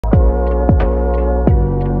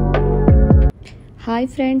Hi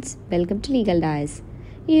friends, welcome to Legaldais.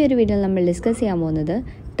 ഈ ഒരു വീഡിയോയിൽ നമ്മൾ ഡിസ്കസ് ചെയ്യാൻ പോകുന്നത്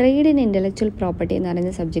ട്രേഡ് ഇൻ ഇൻ്റലക്ച്വൽ പ്രോപ്പർട്ടി എന്ന്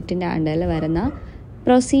പറയുന്ന സബ്ജക്റ്റിൻ്റെ അണ്ടറിൽ വരുന്ന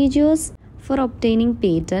പ്രൊസീജിയേഴ്സ് ഫോർ ഒബ്റ്റെയിനിങ്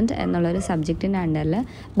പേറ്റൻറ്റ് എന്നുള്ളൊരു സബ്ജക്റ്റിൻ്റെ അണ്ടറിൽ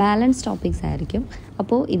ബാലൻസ് ടോപ്പിക്സ് ആയിരിക്കും.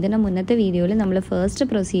 അപ്പോൾ ഇതിന് മുന്നത്തെ വീഡിയോയിൽ നമ്മൾ ഫസ്റ്റ്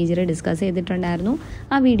പ്രൊസീജിയർ ഡിസ്കസ് ചെയ്തിട്ടുണ്ടായിരുന്നു.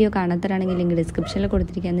 ആ വീഡിയോ കാണാത്തവരാണെങ്കിൽ ലിങ്ക് ഡിസ്ക്രിപ്ഷനിൽ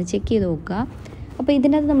കൊടുത്തിരിക്കുകയെന്ന് ചെക്ക് ചെയ്ത് നോക്കുക. അപ്പോൾ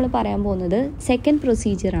ഇതിനകത്ത് നമ്മൾ പറയാൻ പോകുന്നത് സെക്കൻഡ്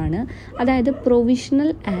പ്രൊസീജിയറാണ്, അതായത്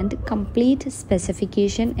പ്രൊവിഷണൽ ആൻഡ് കംപ്ലീറ്റ്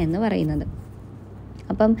സ്പെസിഫിക്കേഷൻ എന്ന് പറയുന്നത്.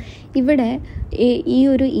 അപ്പം ഇവിടെ ഈ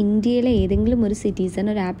ഒരു ഇന്ത്യയിലെ ഏതെങ്കിലും ഒരു സിറ്റിസൺ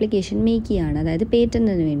ഒരു ആപ്ലിക്കേഷൻ മേക്ക് ചെയ്യുകയാണ്, അതായത്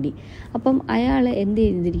പേറ്റൻറ്റിന് വേണ്ടി. അപ്പം അയാൾ എന്ത്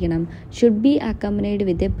ചെയ്തിരിക്കണം? Should be അക്കമ്പനൈഡ്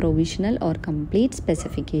with a provisional or complete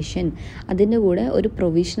specification. അതിൻ്റെ കൂടെ ഒരു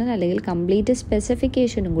പ്രൊവിഷണൽ അല്ലെങ്കിൽ കംപ്ലീറ്റ്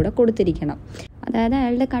സ്പെസിഫിക്കേഷനും കൂടെ കൊടുത്തിരിക്കണം. അതായത്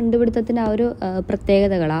അയാളുടെ കണ്ടുപിടുത്തത്തിൻ്റെ ആ ഒരു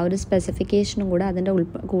പ്രത്യേകതകൾ, ആ ഒരു സ്പെസിഫിക്കേഷനും കൂടെ അതിൻ്റെ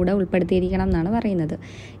കൂടെ ഉൾപ്പെടുത്തിയിരിക്കണം എന്നാണ് പറയുന്നത്.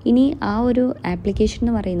 ഇനി ആ ഒരു ആപ്ലിക്കേഷൻ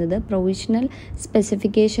എന്ന് പറയുന്നത് പ്രൊവിഷണൽ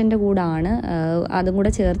സ്പെസിഫിക്കേഷൻ്റെ കൂടാണ്, അതും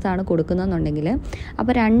കൂടെ ചേർത്താണ് കൊടുക്കുന്നതെന്നുണ്ടെങ്കിൽ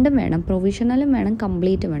അപ്പോൾ രണ്ടും വേണം, പ്രൊവിഷണലും വേണം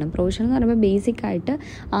കംപ്ലീറ്റും വേണം. പ്രൊവിഷണൽ എന്ന് പറയുമ്പോൾ ബേസിക്കായിട്ട്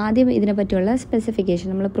ആദ്യം ഇതിനെ പറ്റിയുള്ള സ്പെസിഫിക്കേഷൻ,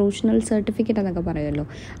 നമ്മൾ പ്രൊവിഷണൽ സർട്ടിഫിക്കറ്റ് എന്നൊക്കെ പറയുമല്ലോ,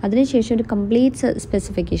 അതിനുശേഷം ഒരു കംപ്ലീറ്റ്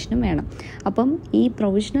സ്പെസിഫിക്കേഷനും വേണം. അപ്പം ഈ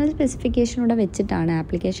പ്രൊവിഷണൽ സ്പെസിഫിക്കേഷനൂടെ വെച്ചിട്ടാണ്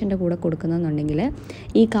ആപ്ലിക്കേഷൻ്റെ കൂടെ കൊടുക്കുന്നതെന്നുണ്ടെങ്കിൽ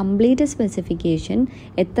ഈ കംപ്ലീറ്റ് സ്പെസിഫിക്കേഷൻ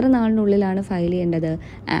എത്ര നാളിനുള്ളിലാണ് ഫയൽ ചെയ്യേണ്ടത്?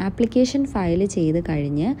 ആപ്ലിക്കേഷൻ ഫയൽ ചെയ്ത്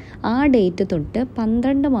കഴിഞ്ഞ് ആ ഡേറ്റ് തൊട്ട്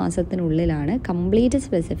 12 മാസത്തിനുള്ളിലാണ് കംപ്ലീറ്റ്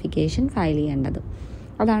സ്പെസിഫിക്കേഷൻ ഫയൽ ചെയ്യേണ്ടത്.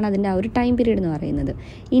 അതാണ് അതിൻ്റെ ആ ഒരു ടൈം പീരീഡ് എന്ന് പറയുന്നത്.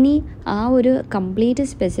 ഇനി ആ ഒരു കംപ്ലീറ്റ്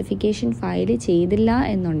സ്പെസിഫിക്കേഷൻ ഫയൽ ചെയ്തില്ല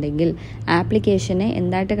എന്നുണ്ടെങ്കിൽ ആപ്ലിക്കേഷനെ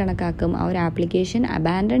എന്തായിട്ട് കണക്കാക്കും? ആ ഒരു ആപ്ലിക്കേഷൻ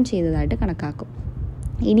അബാൻഡൺ ചെയ്തതായിട്ട് കണക്കാക്കും.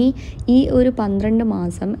 ഇനി ഈ ഒരു 12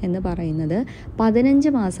 മാസം എന്ന് പറയുന്നത് 15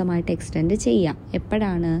 മാസമായിട്ട് എക്സ്റ്റെൻഡ് ചെയ്യാം.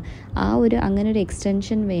 എപ്പോഴാണ് ആ ഒരു അങ്ങനെ ഒരു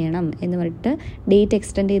എക്സ്റ്റൻഷൻ വേണം എന്ന് പറഞ്ഞിട്ട്, ഡേറ്റ്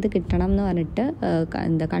എക്സ്റ്റെൻഡ് ചെയ്ത് കിട്ടണം എന്ന് പറഞ്ഞിട്ട്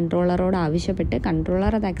കൺട്രോളറോട് ആവശ്യപ്പെട്ട്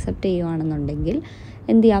കൺട്രോളർ അത് അക്സെപ്റ്റ് ചെയ്യുകയാണെന്നുണ്ടെങ്കിൽ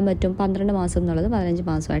എന്ത് ചെയ്യാൻ പറ്റും? 12 മാസം എന്നുള്ളത് 15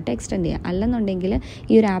 മാസമായിട്ട് എക്സ്റ്റെൻഡ് ചെയ്യാം. അല്ലെന്നുണ്ടെങ്കിൽ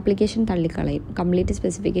ഈ ഒരു ആപ്ലിക്കേഷൻ തള്ളിക്കളയും, കംപ്ലീറ്റ്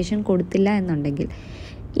സ്പെസിഫിക്കേഷൻ കൊടുത്തില്ല എന്നുണ്ടെങ്കിൽ.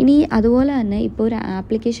 ഇനി അതുപോലെ തന്നെ ഇപ്പോൾ ഒരു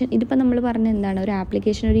ആപ്ലിക്കേഷൻ, ഇതിപ്പോൾ നമ്മൾ പറഞ്ഞ എന്താണ്, ഒരു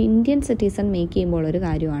ആപ്ലിക്കേഷൻ ഒരു ഇന്ത്യൻ സിറ്റിസൺ മേക്ക് ചെയ്യുമ്പോൾ ഒരു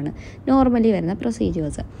കാര്യമാണ് നോർമലി വരുന്ന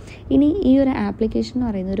പ്രൊസീജിയേഴ്സ്. ഇനി ഈ ഒരു ആപ്ലിക്കേഷൻ എന്ന്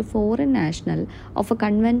പറയുന്നത് ഒരു foreign national of A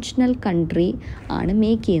conventional country ആണ്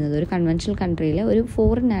മേക്ക് ചെയ്യുന്നത്. ഒരു കൺവെൻഷണൽ കൺട്രിയിൽ ഒരു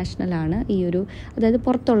ഫോറിൻ നാഷണലാണ് ഈ ഒരു, അതായത്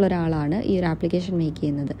പുറത്തുള്ള ഒരാളാണ് ഈ ഒരു ആപ്ലിക്കേഷൻ മേക്ക്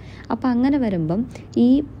ചെയ്യുന്നത്. അപ്പോൾ അങ്ങനെ വരുമ്പം ഈ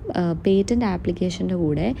പേറ്റൻറ്റ് ആപ്ലിക്കേഷൻ്റെ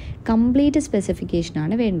കൂടെ കംപ്ലീറ്റ്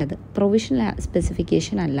സ്പെസിഫിക്കേഷനാണ് വേണ്ടത്. പ്രൊവിഷണൽ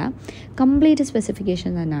സ്പെസിഫിക്കേഷൻ അല്ല, കംപ്ലീറ്റ് സ്പെസിഫിക്കേഷൻ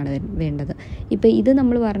തന്നെയാണ് വേണ്ടത്. ഇപ്പോൾ ഇത്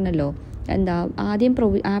നമ്മൾ പറഞ്ഞല്ലോ, ആദ്യം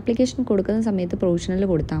ആപ്ലിക്കേഷൻ കൊടുക്കുന്ന സമയത്ത് പ്രൊവിഷണൽ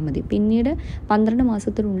കൊടുത്താൽ മതി, പിന്നീട് 12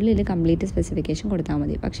 മാസത്തിനുള്ളിൽ കംപ്ലീറ്റ് സ്പെസിഫിക്കേഷൻ കൊടുത്താൽ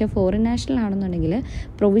മതി. പക്ഷേ ഫോറിൻ നാഷണൽ ആണെന്നുണ്ടെങ്കിൽ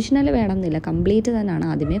പ്രൊവിഷണൽ വേണമെന്നില്ല, കംപ്ലീറ്റ് തന്നെയാണ്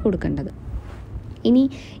ആദ്യമേ കൊടുക്കേണ്ടത്. ഇനി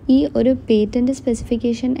ഈ ഒരു പേറ്റൻറ്റ്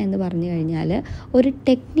സ്പെസിഫിക്കേഷൻ എന്ന് പറഞ്ഞു കഴിഞ്ഞാൽ ഒരു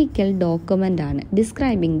ടെക്നിക്കൽ ഡോക്യുമെൻ്റ് ആണ്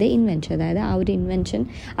ഡിസ്ക്രൈബിങ് ദ ഇൻവെൻഷൻ. അതായത് ആ ഒരു ഇൻവെൻഷൻ,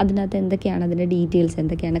 അതിനകത്ത് എന്തൊക്കെയാണ് അതിൻ്റെ ഡീറ്റെയിൽസ്,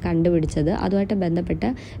 എന്തൊക്കെയാണ് കണ്ടുപിടിച്ചത്, അതുമായിട്ട് ബന്ധപ്പെട്ട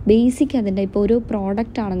ബേസിക് അതിൻ്റെ, ഇപ്പോൾ ഒരു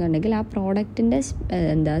പ്രോഡക്റ്റ് ആണെന്നുണ്ടെങ്കിൽ ആ പ്രോഡക്റ്റിൻ്റെ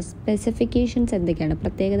സ്പെസിഫിക്കേഷൻസ് എന്തൊക്കെയാണ്,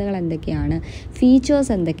 പ്രത്യേകതകൾ എന്തൊക്കെയാണ്,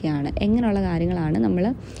 ഫീച്ചേഴ്സ് എന്തൊക്കെയാണ്, എങ്ങനെയുള്ള കാര്യങ്ങളാണ് നമ്മൾ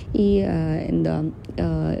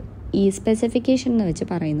ഈ സ്പെസിഫിക്കേഷൻ എന്ന് വെച്ച്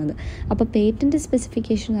പറയുന്നത്. അപ്പോൾ പേറ്റൻറ്റ്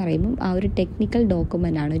സ്പെസിഫിക്കേഷൻ എന്ന് പറയുമ്പം ആ ഒരു ടെക്നിക്കൽ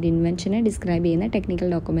ഡോക്യുമെൻ്റാണ്, ഒരു ഇൻവെൻഷനെ ഡിസ്ക്രൈബ് ചെയ്യുന്ന ടെക്നിക്കൽ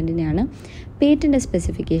ഡോക്യുമെൻറ്റിനെയാണ് പേറ്റൻറ്റ്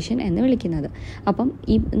സ്പെസിഫിക്കേഷൻ എന്ന് വിളിക്കുന്നത്. അപ്പം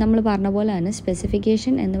ഈ നമ്മൾ പറഞ്ഞ പോലെ തന്നെ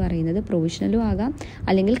സ്പെസിഫിക്കേഷൻ എന്ന് പറയുന്നത് പ്രൊവിഷണലും ആകാം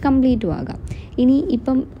അല്ലെങ്കിൽ കംപ്ലീറ്റും ആകാം. ഇനി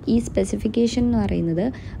ഇപ്പം ഈ സ്പെസിഫിക്കേഷൻ എന്ന് പറയുന്നത്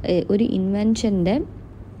ഒരു ഇൻവെൻഷൻ്റെ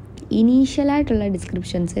ഇനീഷ്യലായിട്ടുള്ള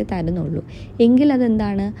ഡിസ്ക്രിപ്ഷൻസേ തരുന്നുള്ളൂ, എങ്കിൽ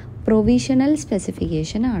അതെന്താണ്? പ്രൊവിഷണൽ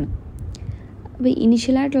സ്പെസിഫിക്കേഷൻ ആണ്. അപ്പോൾ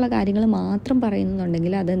ഇനിഷ്യലായിട്ടുള്ള കാര്യങ്ങൾ മാത്രം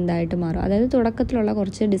പറയുന്നുണ്ടെങ്കിൽ അതെന്തായിട്ട് മാറും? അതായത് തുടക്കത്തിലുള്ള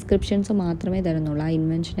കുറച്ച് ഡിസ്ക്രിപ്ഷൻസ് മാത്രമേ തരുന്നുള്ളൂ ആ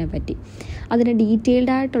ഇൻവെൻഷനെ പറ്റി, അതിന്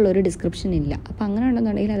ഡീറ്റെയിൽഡ് ആയിട്ടുള്ളൊരു ഡിസ്ക്രിപ്ഷൻ ഇല്ല. അപ്പോൾ അങ്ങനെ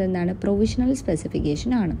ഉണ്ടെന്നുണ്ടെങ്കിൽ അതെന്താണ്? പ്രൊവിഷണൽ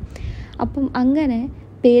സ്പെസിഫിക്കേഷൻ ആണ്. അപ്പം അങ്ങനെ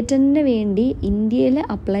പേറ്റൻറ്റിന് വേണ്ടി ഇന്ത്യയിൽ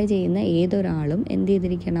അപ്ലൈ ചെയ്യുന്ന ഏതൊരാളും എന്ത്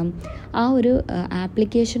ചെയ്തിരിക്കണം? ആ ഒരു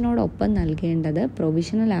ആപ്ലിക്കേഷനോടൊപ്പം നൽകേണ്ടത്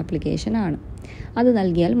പ്രൊവിഷണൽ ആപ്ലിക്കേഷൻ ആണ്. അത്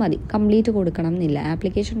നൽകിയാൽ മതി, കംപ്ലീറ്റ് കൊടുക്കണം എന്നില്ല.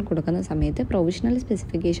 ആപ്ലിക്കേഷൻ കൊടുക്കുന്ന സമയത്ത് പ്രൊവിഷണൽ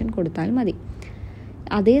സ്പെസിഫിക്കേഷൻ കൊടുത്താൽ മതി.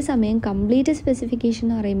 അതേസമയം കംപ്ലീറ്റ് സ്പെസിഫിക്കേഷൻ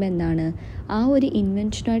എന്ന് പറയുമ്പോൾ എന്താണ്? ആ ഒരു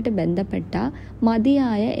ഇൻവെൻഷനുമായിട്ട് ബന്ധപ്പെട്ട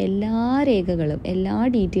മതിയായ എല്ലാ രേഖകളും, എല്ലാ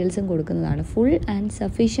ഡീറ്റെയിൽസും കൊടുക്കുന്നതാണ്, ഫുൾ ആൻഡ്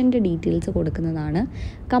സഫീഷ്യൻറ്റ് ഡീറ്റെയിൽസ് കൊടുക്കുന്നതാണ്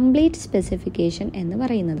കംപ്ലീറ്റ് സ്പെസിഫിക്കേഷൻ എന്ന്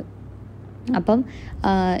പറയുന്നത്. അപ്പം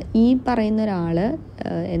ഈ പറയുന്ന ഒരാൾ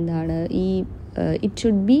ഈ it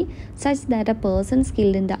should be such that a person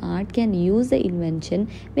skilled in the art can use the invention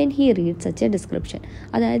when he reads such a description.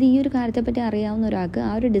 അതായത് ഈ ഒരു കാര്യത്തെപ്പറ്റി അറിയാവുന്ന ഒരാൾക്ക്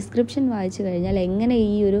ആ ഒരു ഡിസ്ക്രിപ്ഷൻ വായിച്ചു കഴിഞ്ഞാൽ എങ്ങനെ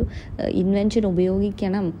ഈ ഒരു ഇൻവെൻഷൻ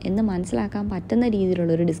ഉപയോഗിക്കണം എന്ന് മനസ്സിലാക്കാൻ പറ്റുന്ന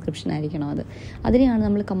രീതിയിലുള്ളൊരു ഡിസ്ക്രിപ്ഷൻ ആയിരിക്കണം അതിനെയാണ്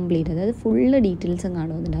നമ്മൾ കംപ്ലീറ്റ്, അതായത് ഫുള്ള് ഡീറ്റെയിൽസും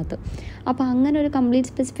കാണും അതിൻ്റെ അകത്ത്. അപ്പോൾ അങ്ങനെ ഒരു കംപ്ലീറ്റ്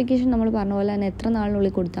സ്പെസിഫിക്കേഷൻ നമ്മൾ പറഞ്ഞ പോലെ തന്നെ എത്ര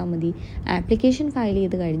നാളിനുള്ളിൽ കൊടുത്താൽ മതി? ആപ്ലിക്കേഷൻ ഫയൽ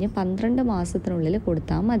ചെയ്ത് കഴിഞ്ഞ് 12 മാസത്തിനുള്ളിൽ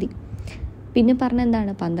കൊടുത്താൽ മതി. പിന്നെ പറഞ്ഞ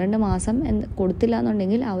എന്താണ്, 12 മാസം കൊടുത്തില്ല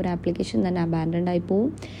എന്നുണ്ടെങ്കിൽ ആ ഒരു ആപ്ലിക്കേഷൻ തന്നെ അബാൻഡൻഡ് ആയി പോവും.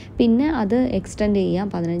 പിന്നെ അത് എക്സ്റ്റെൻഡ് ചെയ്യാം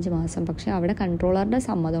 15 മാസം, പക്ഷേ അവിടെ കൺട്രോളറുടെ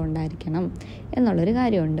സമ്മതം ഉണ്ടായിരിക്കണം എന്നുള്ളൊരു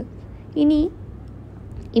കാര്യമുണ്ട്. ഇനി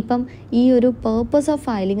ഇപ്പം ഈ ഒരു purpose of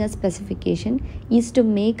filing A specification is to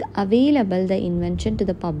make available the invention to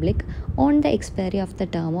the public on the expiry of the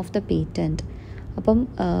term of the patent. അപ്പം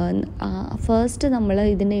ഫസ്റ്റ് നമ്മൾ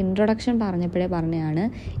ഇതിൻ്റെ ഇൻട്രൊഡക്ഷൻ പറഞ്ഞപ്പോഴേ പറഞ്ഞതാണ്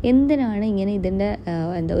എന്തിനാണ് ഇങ്ങനെ ഇതിൻ്റെ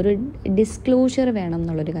ഒരു ഡിസ്ക്ലോഷർ വേണം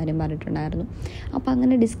എന്നുള്ളൊരു കാര്യം പറഞ്ഞിട്ടുണ്ടായിരുന്നു. അപ്പോൾ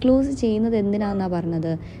അങ്ങനെ ഡിസ്ക്ലോസ് ചെയ്യുന്നത് എന്തിനാണെന്നാണ്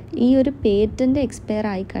പറഞ്ഞത്, ഈ ഒരു പേറ്റൻറ്റ് എക്സ്പയർ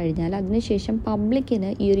ആയി കഴിഞ്ഞാൽ അതിനുശേഷം പബ്ലിക്കിന്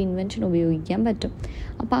ഈ ഒരു ഇൻവെൻഷൻ ഉപയോഗിക്കാൻ പറ്റും.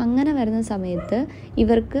 അപ്പോൾ അങ്ങനെ വരുന്ന സമയത്ത്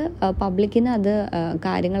ഇവർക്ക് പബ്ലിക്കിന് അത്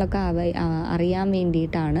കാര്യങ്ങളൊക്കെ അറിയാൻ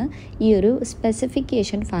വേണ്ടിയിട്ടാണ് ഈ ഒരു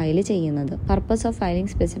സ്പെസിഫിക്കേഷൻ ഫയൽ ചെയ്യുന്നത്. പർപ്പസ് ഓഫ്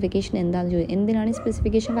ഫയലിംഗ് സ്പെസിഫിക്കേഷൻ എന്തിനാണ് ഈ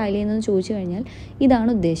സ്പെസിഫിക്കേഷൻ ഫയൽ ചെയ്യുന്നതെന്ന് ചോദിച്ചു കഴിഞ്ഞാൽ ഇതാണ്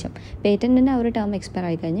ഉദ്ദേശം. പേറ്റൻറ്റിൻ്റെ ആ ഒരു ടേം എക്സ്പയർ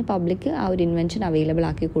ആയി കഴിഞ്ഞ് പബ്ലിക്ക് ആ ഒരു ഇൻവെൻഷൻ അവൈലബിൾ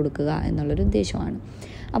ആക്കി കൊടുക്കുക എന്നുള്ളൊരു ഉദ്ദേശമാണ്.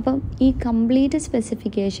 അപ്പം ഈ കംപ്ലീറ്റ്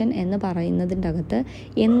സ്പെസിഫിക്കേഷൻ എന്ന് പറയുന്നതിൻ്റെ അകത്ത്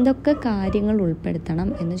എന്തൊക്കെ കാര്യങ്ങൾ ഉൾപ്പെടുത്തണം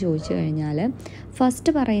എന്ന് ചോദിച്ചു കഴിഞ്ഞാൽ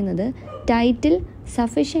ഫസ്റ്റ് പറയുന്നത് title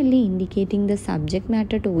sufficiently indicating the subject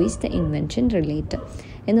matter to which the invention relate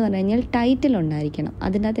എന്ന് പറഞ്ഞു കഴിഞ്ഞാൽ ടൈറ്റിൽ ഉണ്ടായിരിക്കണം.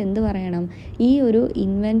 അതിൻ്റെ അകത്ത് എന്ത് പറയണം, ഈ ഒരു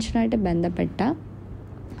ഇൻവെൻഷനായിട്ട് ബന്ധപ്പെട്ട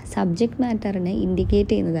സബ്ജക്റ്റ് മാറ്ററിനെ ഇൻഡിക്കേറ്റ്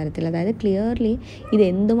ചെയ്യുന്ന തരത്തിൽ, അതായത് ക്ലിയർലി ഇത്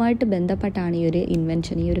എന്തുമായിട്ട് ബന്ധപ്പെട്ടാണ് ഈ ഒരു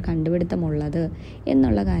ഇൻവെൻഷൻ, ഈ ഒരു കണ്ടുപിടുത്തമുള്ളത്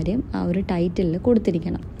എന്നുള്ള കാര്യം ആ ഒരു ടൈറ്റിലിൽ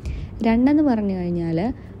കൊടുത്തിരിക്കണം. രണ്ടെന്ന് പറഞ്ഞു കഴിഞ്ഞാൽ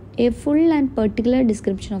a full and particular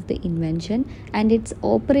description of the invention and its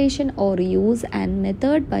operation or use and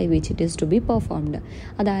method by which it is to be performed.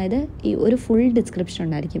 അതായത് ഈ ഒരു ഫുൾ ഡിസ്ക്രിപ്ഷൻ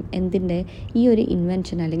ഉണ്ടായിരിക്കും എന്തിൻ്റെ, ഈ ഒരു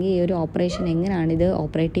ഇൻവെൻഷൻ അല്ലെങ്കിൽ ഈ ഒരു ഓപ്പറേഷൻ എങ്ങനെയാണിത്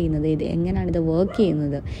ഓപ്പറേറ്റ് ചെയ്യുന്നത്, ഇത് എങ്ങനെയാണിത് വർക്ക്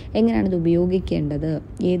ചെയ്യുന്നത്, എങ്ങനെയാണിത് ഉപയോഗിക്കേണ്ടത്,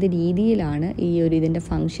 ഏത് രീതിയിലാണ് ഈ ഒരു ഇതിൻ്റെ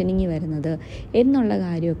ഫങ്ഷനിങ് വരുന്നത് എന്നുള്ള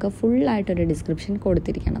കാര്യമൊക്കെ ഫുള്ളായിട്ടൊരു ഡിസ്ക്രിപ്ഷൻ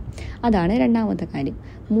കൊടുത്തിരിക്കണം. അതാണ് രണ്ടാമത്തെ കാര്യം.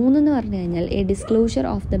 മൂന്നെന്ന് പറഞ്ഞു കഴിഞ്ഞാൽ A disclosure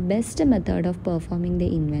of the best method of performing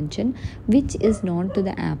the invention which is known to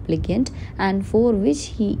the applicant and for which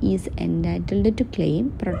he is entitled to claim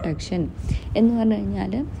protection. എന്ന് പറഞ്ഞു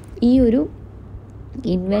കഴിഞ്ഞാൽ ഈ ഒരു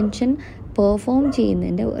ഇൻവെൻഷൻ പെർഫോം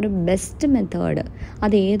ചെയ്യുന്നതിൻ്റെ ഒരു ബെസ്റ്റ് മെത്തേഡ്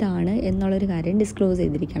അതേതാണ് എന്നുള്ളൊരു കാര്യം ഡിസ്ക്ലോസ്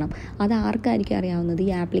ചെയ്തിരിക്കണം. അത് ആർക്കായിരിക്കും അറിയാവുന്നത്,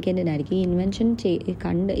 ഈ ആപ്ലിക്കൻറ്റിനായിരിക്കും. ഈ ഇൻവെൻഷൻ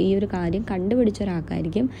ഈ ഒരു കാര്യം കണ്ടുപിടിച്ച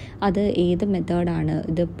ഒരാൾക്കായിരിക്കും അത് ഏത് മെത്തേഡാണ്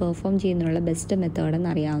ഇത് പെർഫോം ചെയ്യുന്നതിനുള്ള ബെസ്റ്റ് മെത്തേഡ് എന്ന്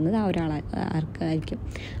അറിയാവുന്നത് ആർക്കായിരിക്കും.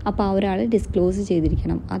 അപ്പോൾ ആ ഒരാൾ ഡിസ്ക്ലോസ്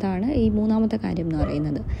ചെയ്തിരിക്കണം. അതാണ് ഈ മൂന്നാമത്തെ കാര്യം എന്ന്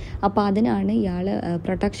പറയുന്നത്. അപ്പോൾ അതിനാണ് ഇയാൾ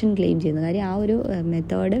പ്രൊട്ടക്ഷൻ ക്ലെയിം ചെയ്യുന്നത്. കാര്യം ആ ഒരു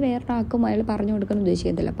മെത്തേഡ് വേറൊരാൾക്കും അയാൾ പറഞ്ഞു കൊടുക്കാൻ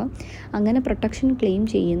ഉദ്ദേശിക്കത്തില്ല. അപ്പം അങ്ങനെ പ്രൊട്ടക്ഷൻ ക്ലെയിം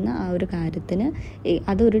ചെയ്യുന്ന ആ ഒരു കാര്യത്തിന്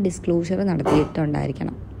അതൊരു ഡിസ്ക്ലോഷർ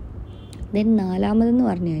നടത്തിയിട്ടുണ്ടായിരിക്കണം. ദെൻ നാലാമതെന്ന്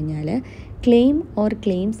പറഞ്ഞു കഴിഞ്ഞാൽ claim or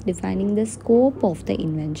claims defining the scope of the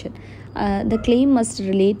invention. The claim must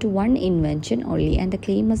relate to one invention only and the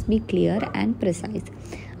claim must be clear and precise.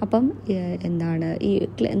 അപ്പം എന്താണ് ഈ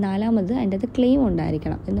നാലാമത് അതിൻ്റെ അത് ക്ലെയിം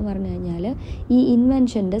ഉണ്ടായിരിക്കണം എന്ന് പറഞ്ഞു കഴിഞ്ഞാൽ ഈ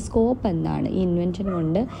ഇൻവെൻഷൻ്റെ സ്കോപ്പ് എന്താണ്, ഈ ഇൻവെൻഷൻ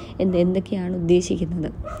കൊണ്ട് എന്തൊക്കെയാണ് ഉദ്ദേശിക്കുന്നത്,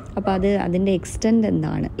 അപ്പോൾ അതിൻ്റെ എക്സ്റ്റെൻറ്റ്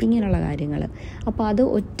എന്താണ്, ഇങ്ങനെയുള്ള കാര്യങ്ങൾ. അപ്പോൾ അത്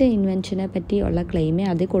ഒറ്റ ഇൻവെൻഷനെ പറ്റിയുള്ള ക്ലെയിമേ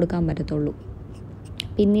അതിൽ കൊടുക്കാൻ പറ്റത്തുള്ളൂ.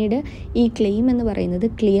 പിന്നീട് ഈ ക്ലെയിം എന്ന് പറയുന്നത്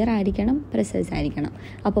ക്ലിയർ ആയിരിക്കണം, പ്രിസൈസ് ആയിരിക്കണം.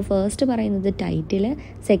 അപ്പോൾ ഫസ്റ്റ് പറയുന്നത് ടൈറ്റിൽ,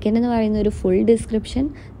 സെക്കൻഡ് എന്ന് പറയുന്നത് ഒരു ഫുൾ ഡിസ്ക്രിപ്ഷൻ,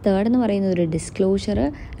 തേർഡ് എന്ന് പറയുന്നത് ഒരു ഡിസ്ക്ലോഷർ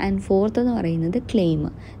ആൻഡ് ഫോർത്ത് എന്ന് പറയുന്നത് ക്ലെയിം.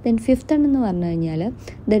 ദെൻ ഫിഫ്ത്ത് എന്ന് പറഞ്ഞു കഴിഞ്ഞാൽ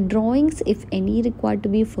the drawings if any required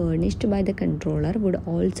to B furnished by the controller would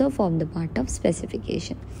also form the part of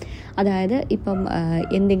specification. അതായത് ഇപ്പം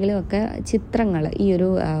എന്തെങ്കിലുമൊക്കെ ചിത്രങ്ങൾ ഈ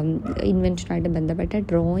ഒരു ഇൻവെൻഷനായിട്ട് ബന്ധപ്പെട്ട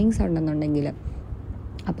ഡ്രോയിങ്സ് ഉണ്ടെന്നുണ്ടെങ്കിൽ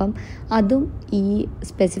അപ്പം അതും ഈ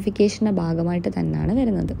സ്പെസിഫിക്കേഷൻ്റെ ഭാഗമായിട്ട് തന്നെയാണ്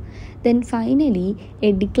വരുന്നത്. Then finally A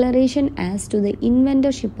declaration as to the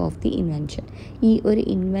ഇൻവെൻറ്റർഷിപ്പ് of the invention. ഈ ഒരു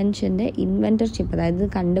ഇൻവെൻഷൻ്റെ ഇൻവെൻറ്റർഷിപ്പ്, അതായത്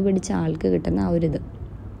കണ്ടുപിടിച്ച ആൾക്ക് കിട്ടുന്ന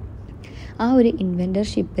ആ ഒരു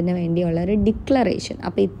ഇൻവെൻറ്റർഷിപ്പിന് വേണ്ടിയുള്ള ഒരു ഡിക്ലറേഷൻ.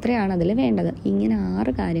 അപ്പോൾ ഇത്രയാണ് അതിൽ വേണ്ടത്. ഇങ്ങനെ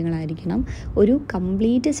 6 കാര്യങ്ങളായിരിക്കണം ഒരു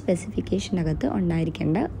കംപ്ലീറ്റ് സ്പെസിഫിക്കേഷനകത്ത്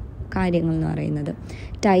ഉണ്ടായിരിക്കേണ്ട കാര്യങ്ങൾ എന്ന് പറയുന്നത്.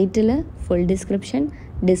 Title, full description,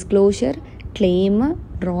 disclosure, claim,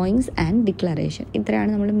 drawings and declaration. ഇത്രയാണ്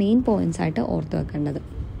നമ്മൾ മെയിൻ പോയിൻറ്റ്സ് ആയിട്ട് ഓർത്ത് വെക്കേണ്ടത്.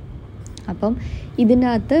 അപ്പം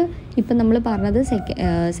ഇതിനകത്ത് ഇപ്പം നമ്മൾ പറഞ്ഞത്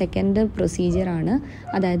സെക്കൻഡ് പ്രൊസീജിയറാണ്.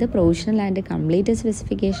 അതായത് പ്രൊവിഷണൽ ആൻഡ് കംപ്ലീറ്റ്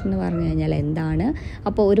സ്പെസിഫിക്കേഷൻ എന്ന് പറഞ്ഞു കഴിഞ്ഞാൽ എന്താണ്?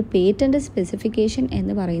 അപ്പോൾ ഒരു പേറ്റൻറ്റ് സ്പെസിഫിക്കേഷൻ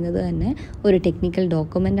എന്ന് പറയുന്നത് തന്നെ ഒരു ടെക്നിക്കൽ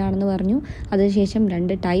ഡോക്യുമെൻ്റ് ആണെന്ന് പറഞ്ഞു. അതിനുശേഷം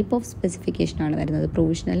 2 ടൈപ്പ് ഓഫ് സ്പെസിഫിക്കേഷനാണ് വരുന്നത്,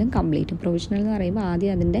 പ്രൊവിഷണലും കംപ്ലീറ്റും. പ്രൊവിഷണൽ എന്ന് പറയുമ്പോൾ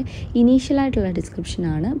ആദ്യം അതിൻ്റെ ഇനീഷ്യലായിട്ടുള്ള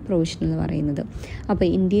ഡിസ്ക്രിപ്ഷനാണ് പ്രൊവിഷണൽ എന്ന് പറയുന്നത്. അപ്പോൾ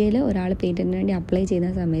ഇന്ത്യയിൽ ഒരാൾ പേറ്റൻറ്റിന് വേണ്ടി അപ്ലൈ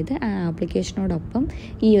ചെയ്യുന്ന സമയത്ത് ആ ആപ്ലിക്കേഷനോടൊപ്പം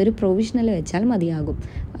ഈ ഒരു പ്രൊവിഷണൽ വെച്ചാൽ മതിയാകും.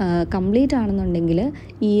 കംപ്ലീറ്റ് ആണെന്നുണ്ടെങ്കിൽ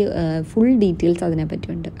ഈ ഫുൾ ഡീറ്റെയിൽസ്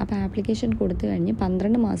അതിനെപ്പറ്റിയുണ്ട്. അപ്പോൾ ആപ്ലിക്കേഷൻ കൊടുത്തു കഴിഞ്ഞ്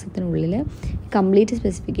 12 മാസത്തിനുള്ളിൽ കംപ്ലീറ്റ്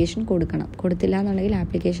സ്പെസിഫിക്കേഷൻ കൊടുക്കണം. കൊടുത്തില്ല എന്നുണ്ടെങ്കിൽ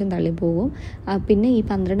ആപ്ലിക്കേഷൻ തള്ളിപ്പോകും. പിന്നെ ഈ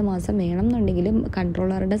 12 മാസം വേണം എന്നുണ്ടെങ്കിലും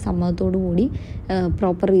കൺട്രോളറുടെ സമ്മതത്തോടു കൂടി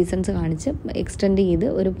പ്രോപ്പർ റീസൺസ് കാണിച്ച് എക്സ്റ്റെൻഡ് ചെയ്ത്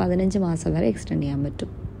ഒരു 15 മാസം വരെ എക്സ്റ്റെൻഡ് ചെയ്യാൻ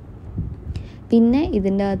പറ്റും. പിന്നെ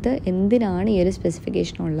ഇതിൻ്റെ അകത്ത് എന്തിനാണ് ഈ ഒരു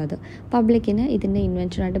സ്പെസിഫിക്കേഷൻ ഉള്ളത്? പബ്ലിക്കിന് ഇതിൻ്റെ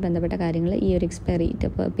ഇൻവെൻഷനായിട്ട് ബന്ധപ്പെട്ട കാര്യങ്ങൾ ഈ ഒരു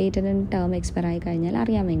പേറ്റൻറ്റ് ടേം എക്സ്പയർ ആയി കഴിഞ്ഞാൽ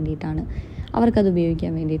അറിയാൻ വേണ്ടിയിട്ടാണ്, അവർക്കത്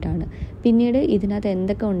ഉപയോഗിക്കാൻ വേണ്ടിയിട്ടാണ്. പിന്നീട് ഇതിനകത്ത്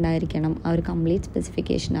എന്തൊക്കെ ഉണ്ടായിരിക്കണം ആ ഒരു കംപ്ലീറ്റ്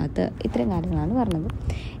സ്പെസിഫിക്കേഷനകത്ത്, ഇത്രയും കാര്യങ്ങളാണ് പറഞ്ഞത്.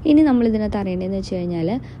 ഇനി നമ്മൾ ഇതിനകത്ത് അറിയേണ്ടതെന്ന് വെച്ച് കഴിഞ്ഞാൽ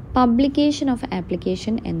പബ്ലിക്കേഷൻ ഓഫ്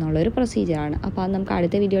ആപ്ലിക്കേഷൻ എന്നുള്ളൊരു പ്രൊസീജിയറാണ്. അപ്പോൾ അത് നമുക്ക്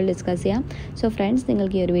അടുത്ത വീഡിയോയിൽ ഡിസ്കസ് ചെയ്യാം. സോ ഫ്രണ്ട്സ്,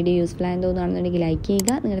 നിങ്ങൾക്ക് ഈ ഒരു വീഡിയോ യൂസ്ഫുൾ ആയെന്ന് തോന്നുകയാണെന്നുണ്ടെങ്കിൽ ലൈക്ക്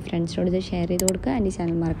ചെയ്യുക, നിങ്ങളുടെ ഫ്രണ്ട്സിനോട് ഇത് ഷെയർ ചെയ്ത് കൊടുക്കുക, ആൻഡ് ഈ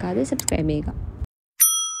ചാനൽ മറക്കാതെ സബ്സ്ക്രൈബ് ചെയ്യുക.